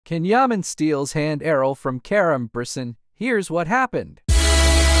Can Yaman steals Hande Ercel from Canyaman. Here's what happened.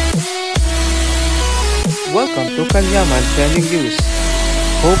 Welcome to Can Yaman Trending News.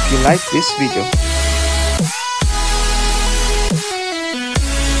 Hope you like this video.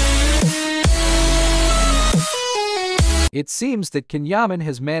 It seems that Can Yaman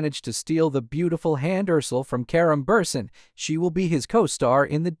has managed to steal the beautiful Hande Ercel from Canyaman. She will be his co-star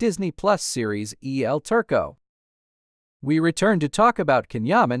in the Disney Plus series Turco. We return to talk about Can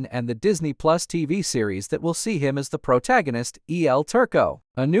Yaman and the Disney Plus TV series that will see him as the protagonist, Turco.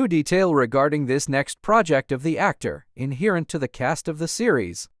 A new detail regarding this next project of the actor, inherent to the cast of the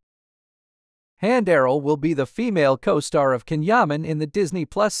series. Hande Ercel will be the female co-star of Can Yaman in the Disney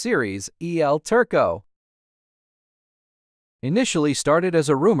Plus series, Turco. Initially started as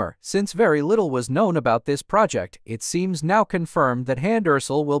a rumor, since very little was known about this project, it seems now confirmed that Hande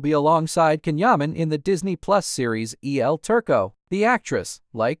Ercel will be alongside Can Yaman in the Disney Plus series Turco. The actress,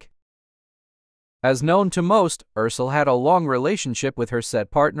 as known to most, Ercel had a long relationship with her set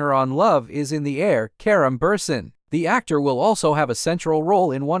partner on Love Is in the Air, Canyaman. The actor will also have a central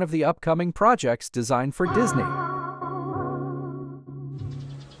role in one of the upcoming projects designed for Disney.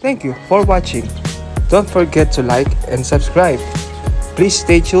 Thank you for watching. Don't forget to like and subscribe. Please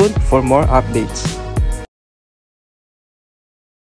stay tuned for more updates.